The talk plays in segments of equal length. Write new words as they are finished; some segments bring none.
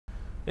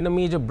In a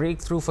major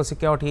breakthrough for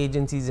security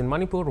agencies in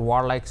Manipur,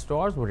 Warlike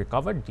stores were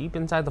recovered deep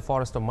inside the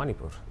forest of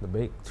Manipur. The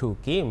breakthrough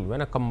came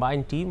when a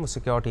combined team of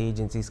security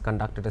agencies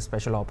conducted a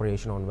special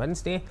operation on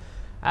Wednesday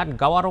at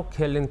Gawarok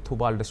Hill in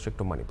Thubal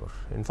district of Manipur.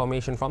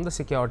 Information from the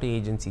security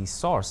agency's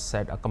source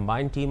said a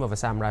combined team of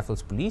Assam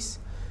Rifles Police,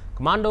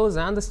 commandos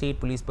and the state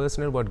police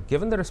personnel were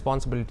given the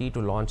responsibility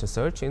to launch a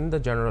search in the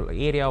general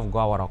area of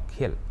Gawarok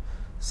Hill.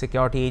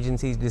 Security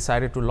agencies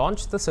decided to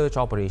launch the search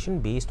operation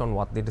based on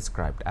what they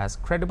described as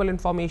credible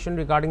information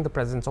regarding the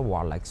presence of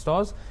warlike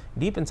stores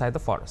deep inside the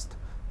forest.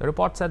 The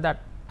report said that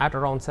at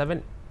around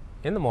 7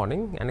 in the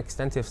morning, an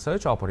extensive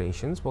search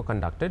operations were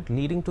conducted,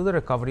 leading to the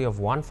recovery of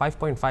one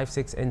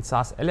 5.56-inch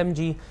SAS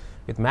LMG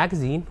with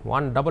magazine,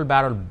 one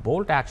double-barrel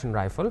bolt-action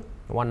rifle,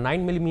 one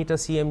 9mm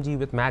CMG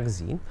with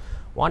magazine,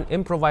 one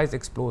improvised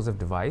explosive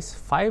device,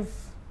 5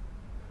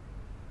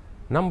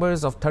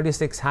 numbers of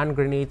 36 hand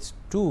grenades,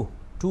 2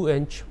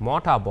 2-inch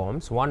mortar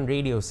bombs, 1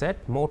 radio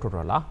set,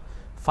 Motorola,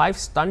 5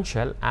 stun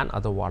shell and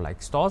other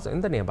warlike stores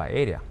in the nearby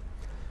area.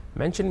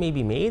 Mention may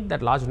be made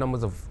that large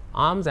numbers of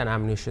arms and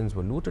ammunition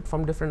were looted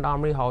from different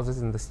armory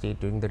houses in the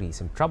state during the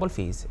recent trouble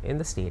phase in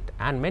the state,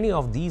 and many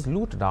of these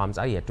looted arms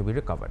are yet to be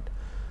recovered.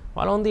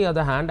 While on the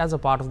other hand, as a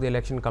part of the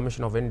Election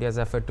Commission of India's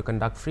effort to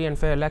conduct free and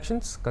fair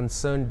elections,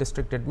 concerned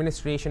district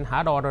administration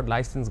had ordered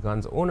licensed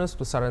guns owners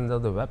to surrender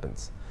their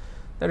weapons.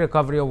 The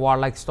recovery of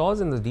warlike stores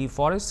in the deep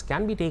forest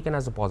can be taken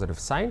as a positive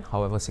sign.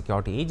 However,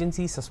 security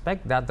agencies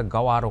suspect that the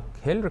Gawarok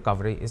Hill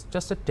recovery is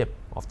just a tip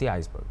of the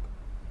iceberg.